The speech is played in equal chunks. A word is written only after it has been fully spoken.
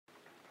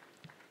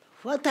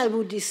what I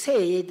would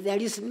say, there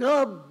is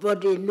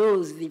nobody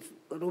knows the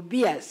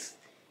Rubias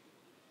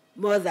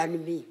more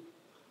than me.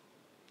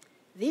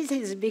 This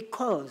is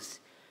because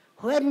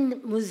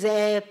when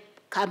Mzee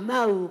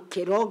Kamau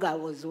Kiroga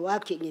was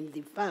working in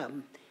the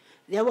farm,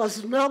 there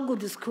was no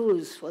good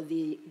schools for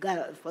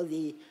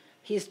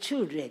his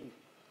children.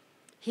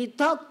 He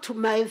talked to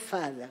my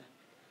father.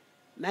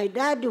 My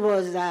dad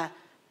was a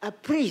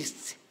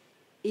priest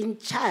in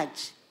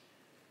charge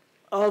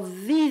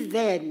of the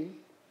then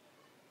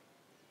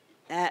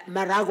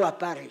Maragua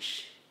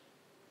Parish.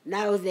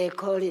 Now they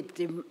call it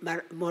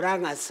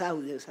Murang'a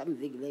South or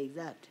something like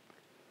that.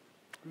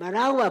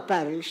 Maragua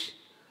Parish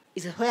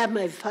is where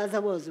my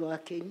father was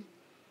working,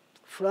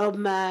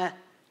 from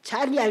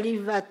Chania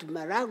River to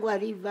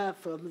Maragua River,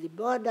 from the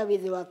border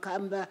with the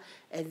Wakamba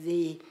and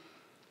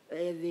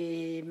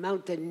the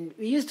mountain.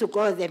 We used to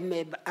call them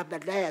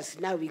Abadayas,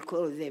 now we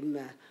call them,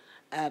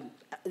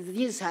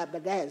 these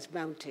Abadayas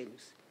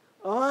mountains.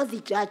 All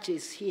the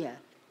churches here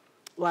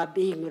were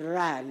being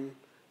run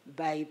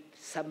by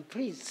some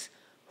priests,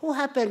 who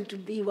happened to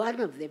be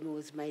one of them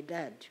was my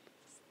dad,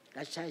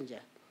 Gachanja.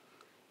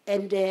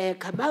 And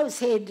Kamau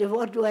said,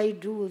 what do I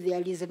do?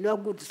 There is no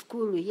good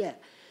school here.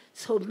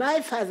 So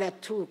my father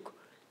took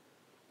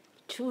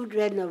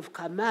children of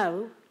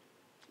Kamau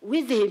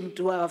with him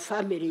to our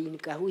family in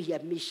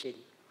Kahuya Mission.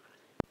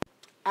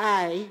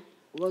 I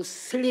was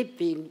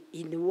sleeping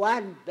in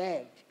one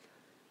bed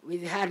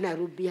with Hannah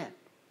Rubia,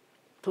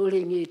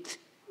 pulling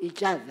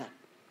each other.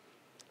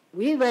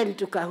 We went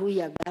to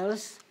Kahuya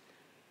Girls.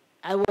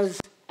 I was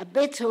a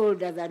bit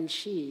older than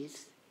she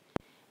is.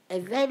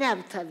 And then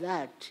after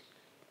that,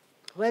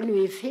 when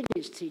we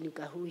finished in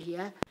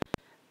Kahuya,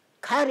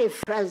 Carrie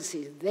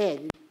Francis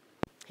then,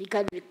 he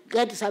can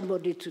get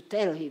somebody to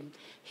tell him,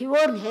 he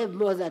won't have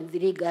more than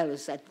 3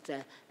 girls at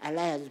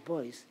Alliance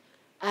Boys.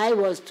 I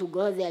was to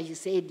go there, he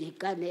said he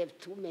can't have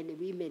too many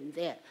women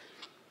there.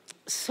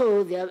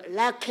 So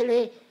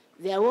luckily,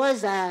 there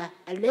was a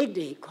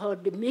lady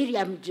called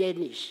Miriam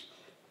Jenish.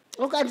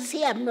 You can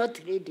see I'm not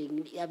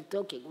reading, I'm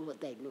talking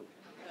what I know.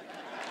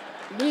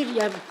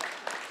 Miriam,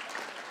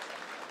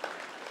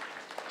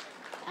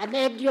 an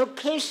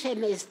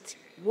educationist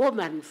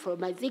woman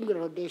from, I think,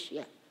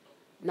 Rhodesia,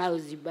 now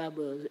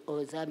Zimbabwe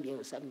or Zambia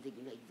or something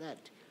like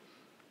that.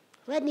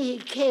 When he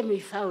came, he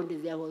found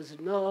there was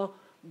no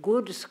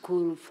good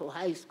school for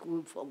high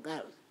school for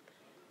girls.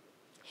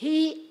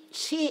 She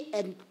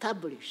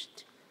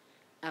established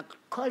a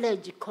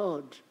college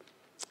called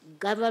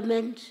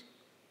Government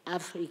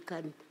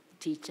African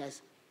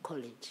Teachers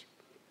College.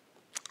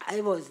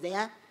 I was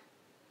there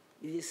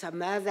with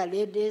some other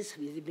ladies,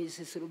 with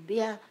Mrs.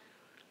 Rubia,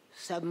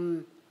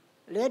 some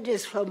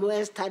ladies from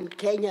Western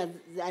Kenya.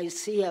 I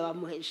see our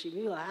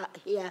Mheshimiwa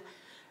here,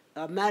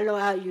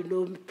 Malwa, you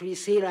know,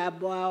 Priscilla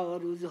Aboa or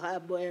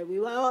Uzuhaboa, we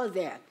were all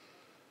there.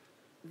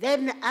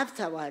 Then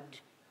afterward,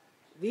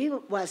 we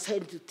were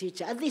sent to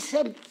teach at the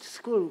same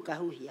school,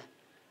 Kahuya.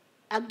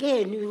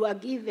 Again, we were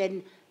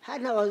given,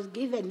 Hannah was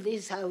given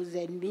this house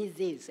and me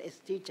this as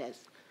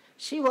teachers.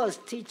 She was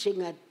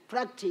teaching at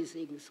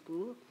practicing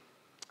school.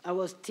 I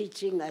was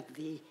teaching at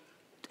the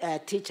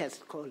teachers'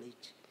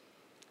 college.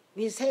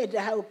 We said,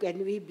 how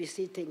can we be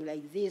sitting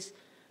like this?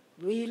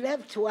 We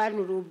left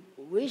one room,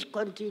 we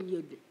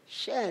continued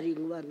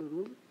sharing one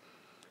room,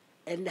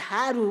 and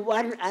her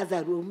one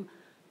other room,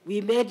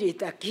 we made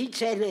it a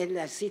kitchen and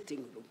a sitting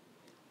room.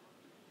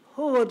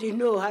 Who would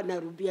know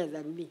Hannah Rubia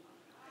than me?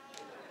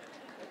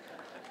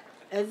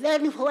 And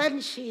then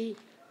when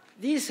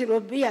this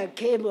Rubia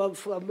came up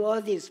from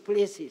all these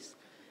places,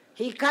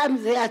 he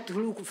came there to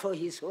look for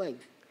his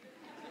wife.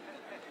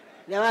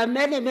 There were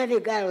many, many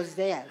girls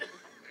there.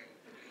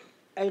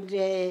 And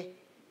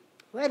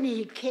when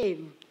he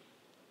came,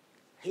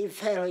 he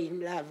fell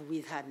in love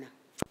with Hannah.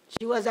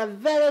 She was a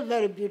very,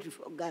 very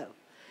beautiful girl.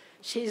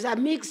 She's a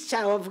mixture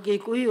of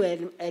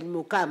Gikuyu and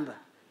Mukamba.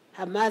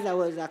 Her mother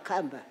was a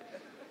Kamba.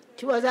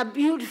 She was a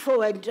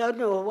beautiful, and don't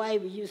know why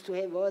we used to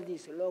have all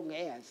these long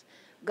hairs.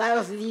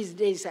 Girls these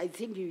days, I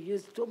think you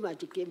use too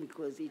much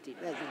chemicals, it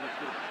doesn't look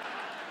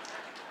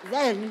good.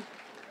 Then,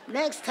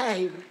 next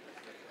time,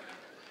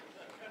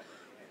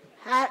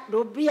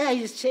 Rubia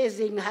is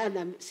chasing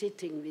Hannah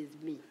sitting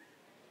with me.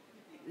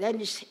 Then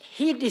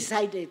he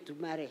decided to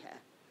marry her.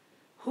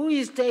 Who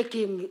is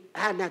taking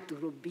Hannah to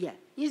Rubia?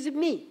 It's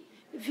me.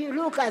 If you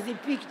look at the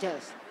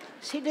pictures,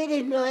 she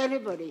didn't know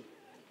anybody.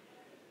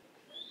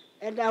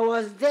 And I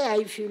was there.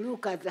 If you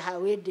look at her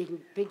wedding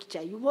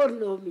picture, you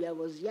won't know me, I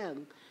was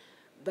young.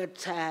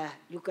 But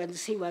you can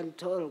see one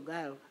tall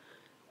girl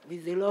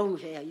with the long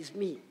hair, it's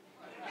me.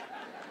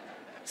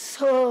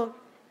 So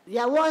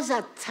there was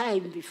a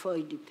time before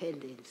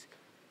independence.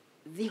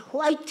 The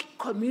white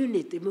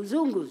community,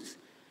 Muzungus,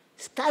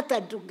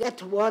 started to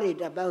get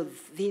worried about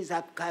these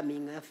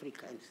upcoming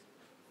Africans.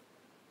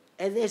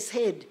 And they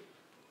said,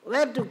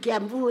 went to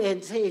Kiambu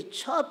and said,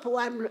 chop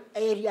one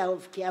area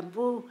of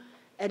Kiambu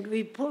and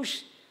we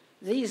push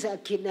these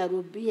Akina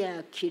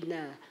Rubia,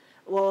 Akina,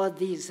 all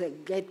these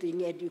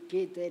getting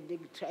educated,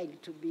 trying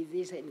to be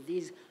this and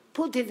this,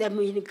 put them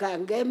in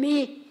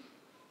Kangemi,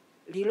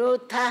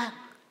 Lilota,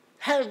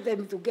 help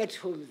them to get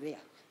home there.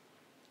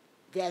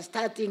 They are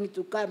starting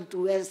to come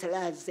to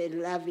Westlands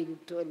and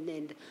Lavington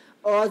and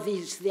all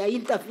these. They are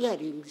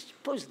interfering,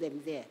 push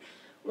them there.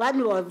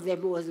 One of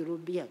them was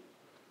Rubia.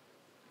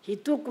 He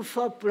took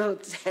 4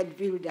 plots and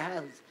built a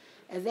house.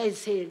 And they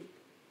said,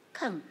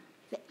 come,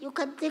 you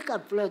can take a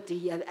plot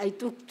here. I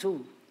took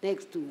 2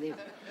 next to them.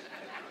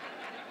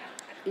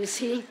 You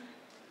see?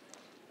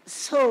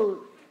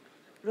 So,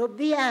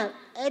 Rubia,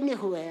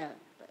 anywhere,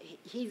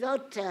 he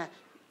thought,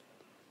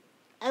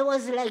 I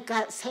was like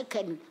a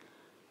second,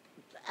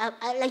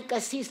 like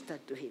a sister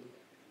to him.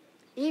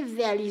 If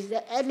there is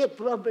any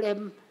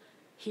problem,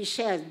 he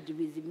shares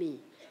with me.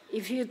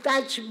 If you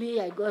touch me,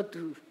 I go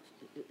to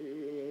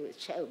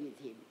share with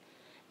him.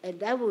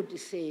 And I would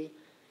say,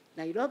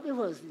 Nairobi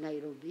was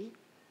Nairobi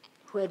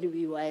when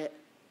we were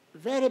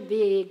very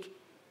big.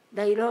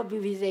 Nairobi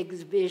with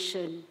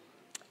exhibition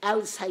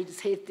outside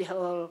City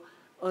Hall.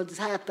 On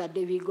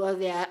Saturday, we go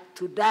there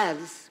to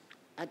dance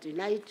at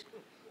night.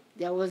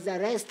 There was a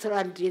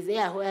restaurant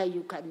there where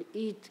you can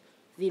eat,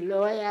 the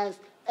lawyers,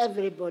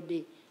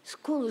 everybody.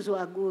 Schools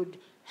were good,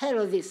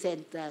 healthy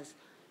centers,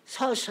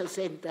 social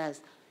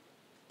centers,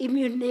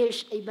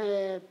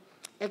 immunization,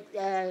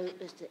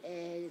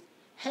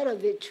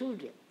 healthy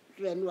children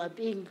were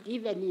being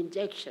given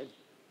injection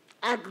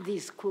at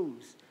these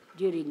schools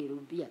during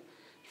Rubia.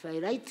 If I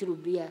write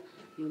Rubia,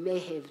 you may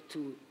have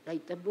to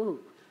write a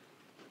book.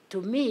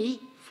 To me,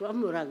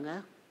 from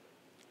Murang'a,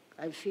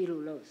 I feel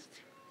lost.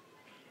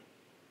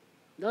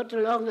 Not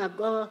long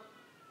ago,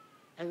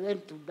 I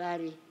went to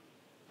bury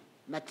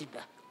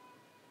Matiba.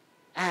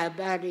 I have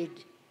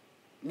buried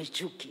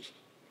Michuki.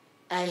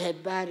 I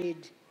have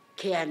buried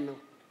Keano.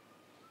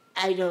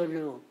 I don't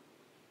know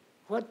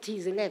what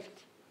is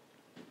left.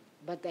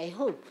 But I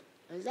hope,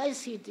 as I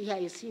sit here,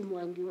 I see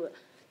Mwangi,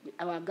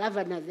 our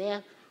governor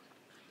there,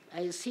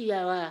 I see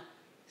our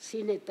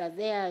senator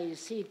there, I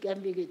see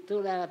Gambi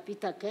Gitura,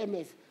 Peter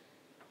Kenneth.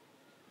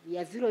 We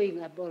are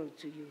throwing a ball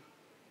to you.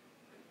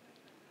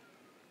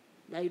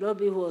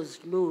 Nairobi was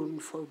known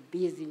for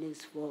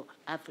business for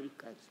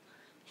Africans.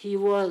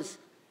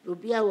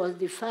 Rubia was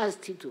the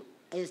first to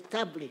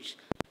establish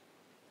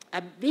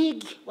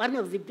one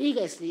of the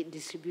biggest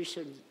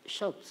distribution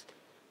shops.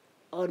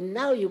 Or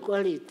now you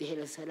call it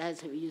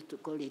Helasalas, we used to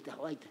call it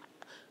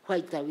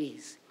White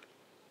Aways.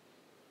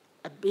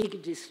 A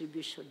big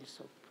distribution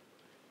shop.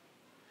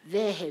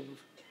 They have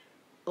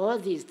all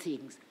these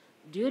things.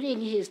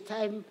 During his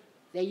time,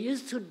 they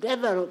used to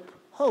develop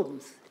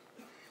homes.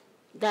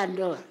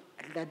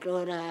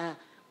 Dandora,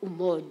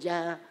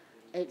 Umoja,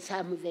 and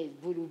some of the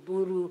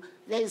Buruburu,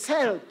 they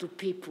sell to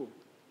people.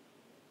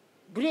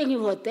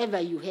 Bring whatever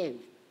you have,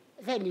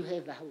 then you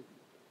have a home.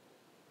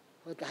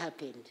 What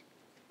happened?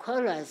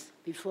 Call us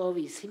before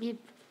we sleep,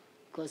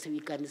 because we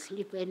can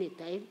sleep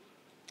anytime,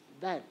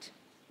 but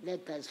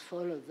let us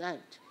follow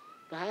that.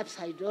 Perhaps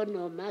I don't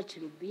know much,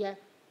 Rubia,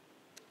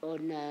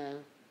 on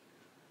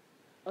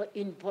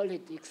in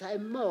politics. I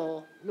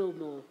know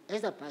more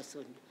as a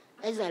person,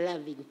 as a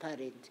loving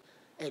parent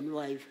and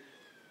wife,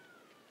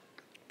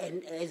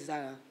 and as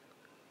a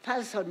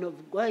person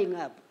of growing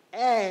up.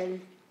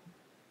 And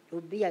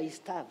Rubia is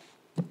tough,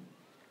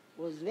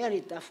 was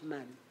very tough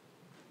man.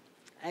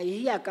 I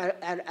hear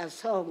a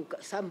song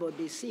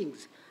somebody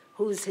sings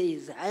who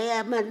says, I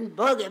am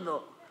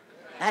unbogable,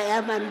 I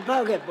am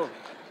unbogable.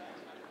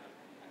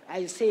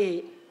 I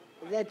say,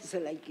 that's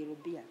like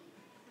Rubia.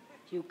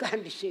 You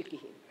can't shake him.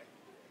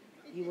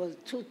 He was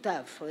too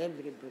tough for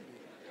everybody.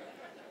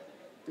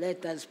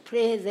 Let us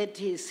pray that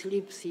he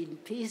sleeps in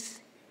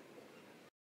peace